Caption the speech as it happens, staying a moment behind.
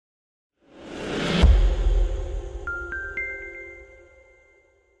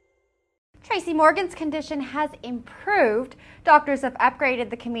Tracy Morgan's condition has improved. Doctors have upgraded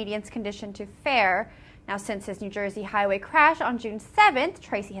the comedian's condition to fair. Now, since his New Jersey highway crash on June 7th,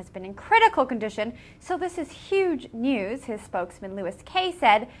 Tracy has been in critical condition, so this is huge news. His spokesman, Louis Kay,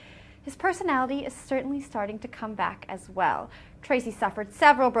 said his personality is certainly starting to come back as well. Tracy suffered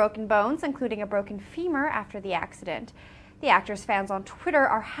several broken bones, including a broken femur after the accident. The actor's fans on Twitter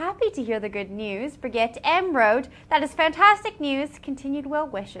are happy to hear the good news. Brigitte M. wrote, "That is fantastic news. Continued well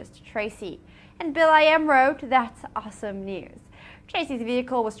wishes to Tracy." And Bill I. M. wrote, "That's awesome news." Tracy's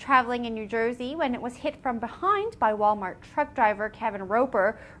vehicle was traveling in New Jersey when it was hit from behind by Walmart truck driver Kevin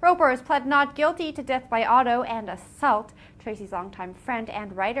Roper. Roper has pled not guilty to death by auto and assault. Tracy's longtime friend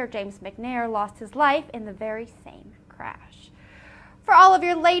and writer James McNair lost his life in the very same crash. For all of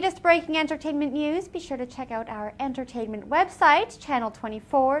your latest breaking entertainment news, be sure to check out our entertainment website,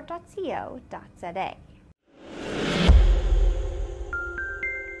 channel24.co.za.